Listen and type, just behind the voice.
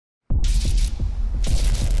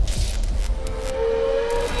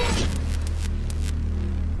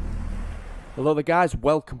Hello there guys,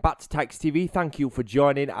 welcome back to Tykes TV. Thank you for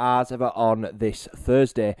joining as ever on this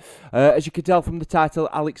Thursday. As you can tell from the title,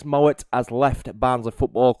 Alex Mowatt has left Barnsley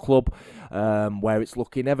Football Club, where it's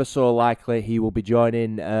looking ever so likely he will be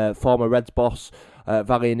joining former Reds boss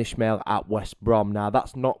Vali and Ishmael at West Brom. Now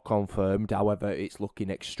that's not confirmed, however it's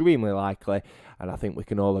looking extremely likely, and I think we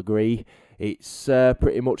can all agree it's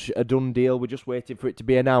pretty much a done deal. We're just waiting for it to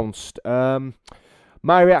be announced.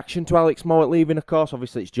 My reaction to Alex Mowatt leaving, of course,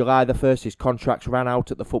 obviously it's July the 1st, his contract ran out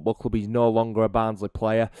at the football club, he's no longer a Barnsley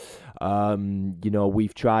player.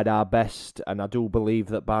 We've tried our best, and I do believe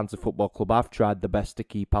that Barnsley Football Club have tried the best to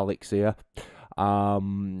keep Alex here.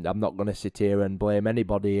 I'm not going to sit here and blame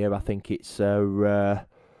anybody here. I think it's something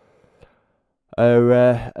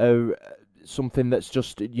that's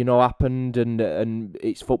just, happened, and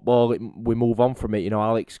it's football. We move on from it.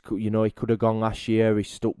 Alex, he could have gone last year, he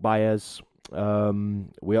stuck by us.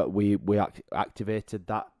 We activated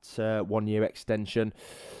that 1 year extension.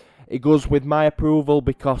 It goes with my approval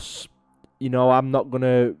because I'm not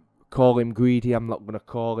gonna call him greedy. I'm not gonna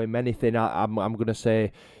call him anything. I'm gonna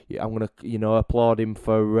say I'm gonna applaud him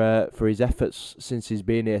for his efforts since he's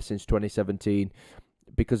been here since 2017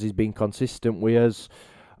 because he's been consistent with us.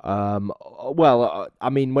 When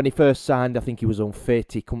he first signed, I think he was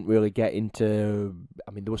unfit. He couldn't really get into.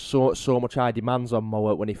 There was so much high demands on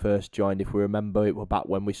Mowatt when he first joined. If we remember, it was back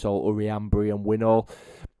when we saw Uri Ambry and Winnall.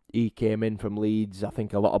 He came in from Leeds. I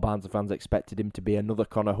think a lot of Barnsley fans expected him to be another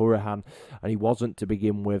Conor Hurahan, and he wasn't to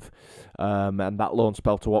begin with. And that loan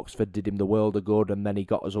spell to Oxford did him the world of good, and then he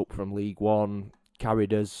got us up from League One,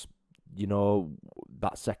 carried us,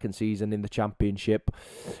 that second season in the Championship,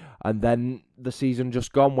 and then the season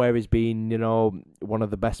just gone where he's been, one of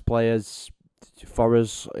the best players for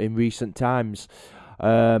us in recent times.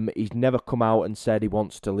 He's never come out and said he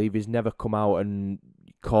wants to leave. He's never come out and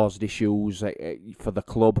caused issues for the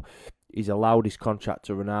club. He's allowed his contract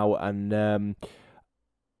to run out, and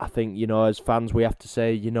I think, as fans, we have to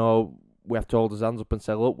say, we have to hold his hands up and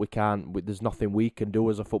say, look, we can't. There's nothing we can do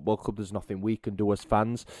as a football club. There's nothing we can do as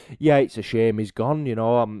fans. Yeah, it's a shame he's gone.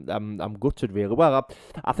 I'm gutted really. Well,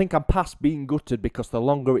 I think I'm past being gutted because the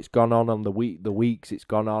longer it's gone on the weeks it's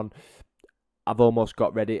gone on, I've almost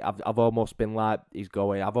got ready. I've almost been like, he's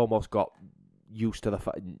going. I've almost got used to the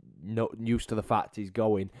fact he's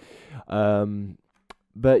going.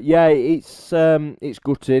 But yeah, it's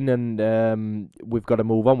gutting, and we've got to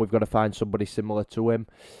move on. We've got to find somebody similar to him.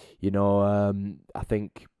 I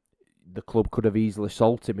think the club could have easily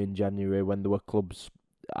sold him in January when there were clubs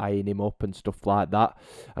eyeing him up and stuff like that,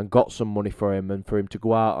 and got some money for him, and for him to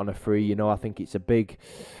go out on a free. I think it's a big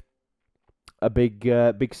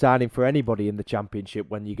signing for anybody in the Championship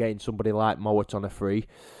when you're getting somebody like Mowatt on a free.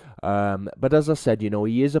 But as I said,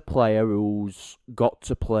 he is a player who's got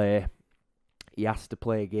to play. He has to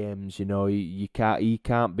play games, he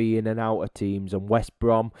can't be in and out of teams. And West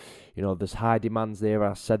Brom, there's high demands there.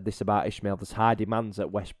 I said this about Ishmael, there's high demands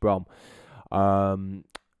at West Brom.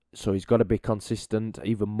 So he's got to be consistent,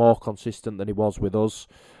 even more consistent than he was with us.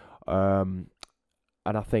 And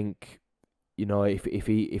I think,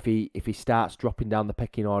 if he starts dropping down the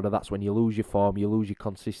pecking order, that's when you lose your form, you lose your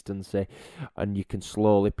consistency, and you can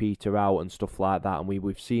slowly peter out and stuff like that. And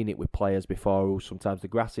we've seen it with players before who sometimes the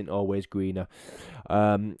grass isn't always greener.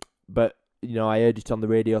 But I heard it on the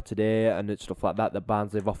radio today and stuff like that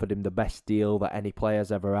Barnsley have offered him the best deal that any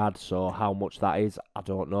player's ever had. So how much that is, I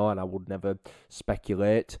don't know, and I would never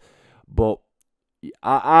speculate. But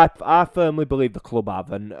I firmly believe the club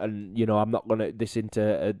have, and I'm not gonna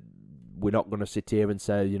we're not going to sit here and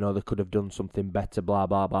say, they could have done something better, blah,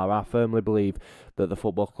 blah, blah. I firmly believe that the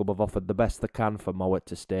football club have offered the best they can for Mowatt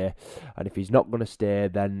to stay. And if he's not going to stay,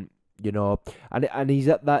 then, and he's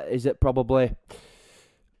at that, is it probably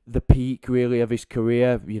the peak, really, of his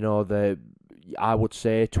career? I would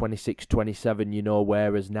say 26, 27,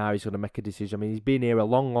 whereas now he's going to make a decision. He's been here a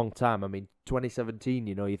long, long time. 2017,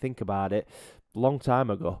 you think about it, long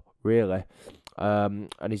time ago, really. And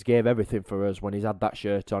he's gave everything for us when he's had that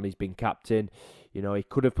shirt on. He's been captain. He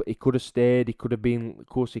could have stayed. He could have been. Of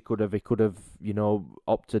course, he could have.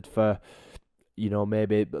 Opted for,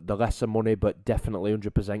 maybe the lesser money, but definitely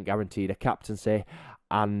 100% guaranteed a captaincy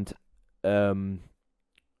and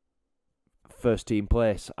first team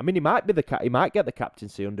place. He might be he might get the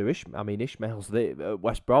captaincy under Ishmael. Ishmael's the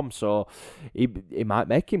West Brom, so he might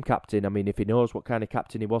make him captain. If he knows what kind of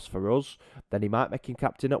captain he was for us, then he might make him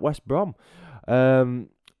captain at West Brom.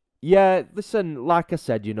 Yeah, listen, like I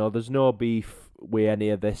said, there's no beef with any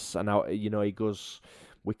of this, and he goes,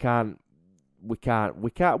 we can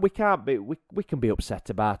be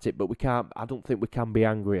upset about it, but we can't. I don't think we can be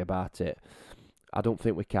angry about it. I don't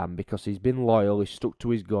think we can, because he's been loyal, he's stuck to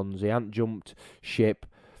his guns, he hasn't jumped ship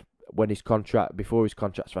when before his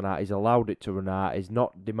contract's run out. He's allowed it to run out, he's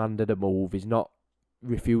not demanded a move, he's not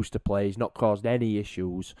refused to play, he's not caused any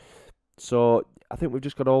issues. So I think we've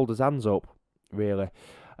just got to hold his hands up, really.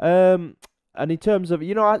 And in terms of,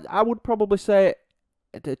 I would probably say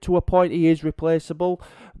to a point he is replaceable.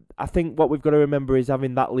 I think what we've got to remember is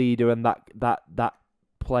having that leader and that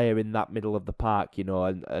player in that middle of the park,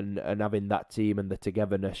 and having that team and the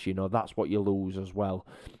togetherness, that's what you lose as well.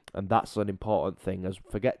 And that's an important thing. As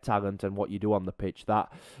forget talent and what you do on the pitch,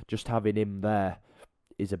 that just having him there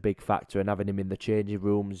is a big factor, and having him in the changing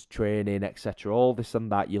rooms, training, etc. All this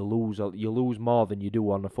and that, you lose more than you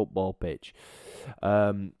do on a football pitch.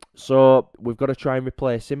 So we've got to try and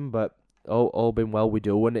replace him, but all been well, we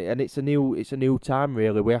do, and it's a new time,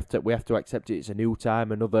 really. We have to accept it. It's a new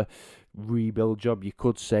time, another rebuild job, you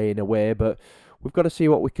could say, in a way, but we've got to see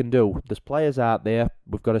what we can do. There's players out there.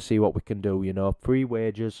 We've got to see what we can do. Free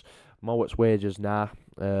wages, Mowatt's wages now,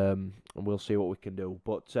 and we'll see what we can do.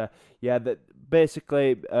 But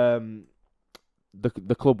basically, the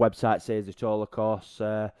club website says it all, of course,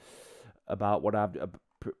 about what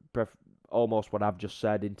almost what I've just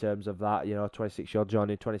said in terms of that. 26-year-old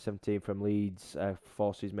joining 2017 from Leeds,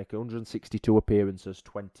 Forces making 162 appearances,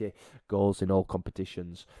 20 goals in all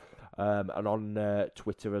competitions. And on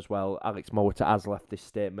Twitter as well, Alex Mowatt has left this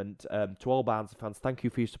statement. To all Barnsley fans, thank you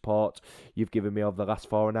for your support you've given me over the last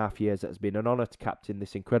 4.5 years. It has been an honour to captain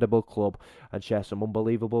this incredible club and share some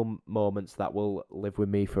unbelievable moments that will live with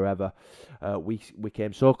me forever. We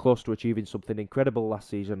came so close to achieving something incredible last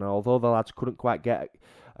season, and although the lads couldn't quite get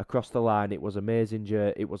across the line, it was an amazing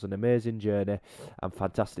journey, and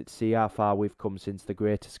fantastic to see how far we've come since the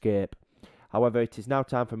Great Escape. However, it is now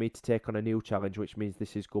time for me to take on a new challenge, which means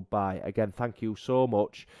this is goodbye. Again, thank you so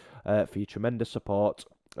much for your tremendous support.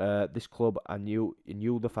 This club and you,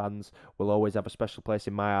 the fans, will always have a special place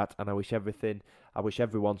in my heart, and I wish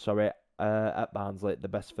everyone, at Barnsley the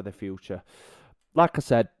best for the future. Like I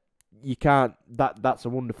said, you can't. That's a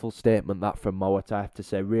wonderful statement, that, from Mowatt, I have to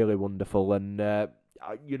say, really wonderful. And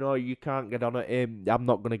you can't get on at him. I'm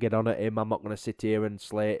not going to get on at him. I'm not going to sit here and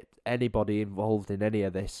slate anybody involved in any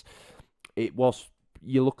of this.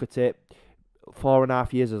 You look at it,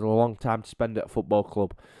 4.5 years is a long time to spend at a football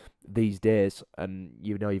club these days, and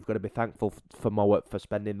you've got to be thankful for Mowatt for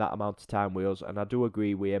spending that amount of time with us. And I do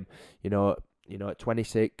agree with him. At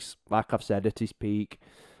 26, like I've said, at his peak,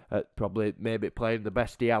 probably maybe playing the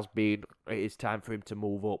best he has been, it is time for him to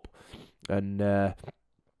move up. And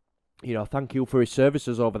thank you for his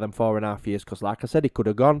services over them 4.5 years, because like I said, he could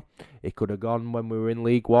have gone. He could have gone when we were in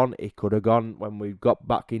League One. He could have gone when we got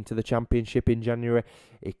back into the Championship in January.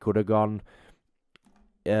 He could have gone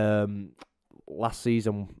last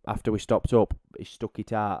season after we stopped up. He stuck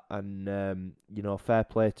it out, and fair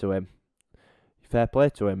play to him. Fair play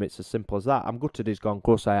to him. It's as simple as that. I'm gutted he's gone. Of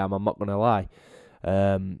course I am. I'm not going to lie.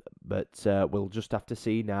 But we'll just have to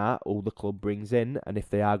see now who the club brings in, and if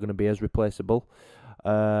they are going to be as replaceable.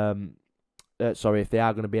 If they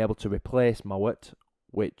are going to be able to replace Mowatt,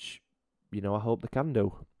 which, I hope they can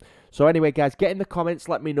do. So anyway, guys, get in the comments,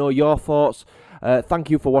 let me know your thoughts. Thank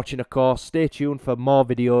you for watching, of course. Stay tuned for more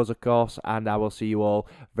videos, of course, and I will see you all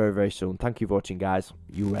very, very soon. Thank you for watching, guys.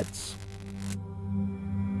 You Reds.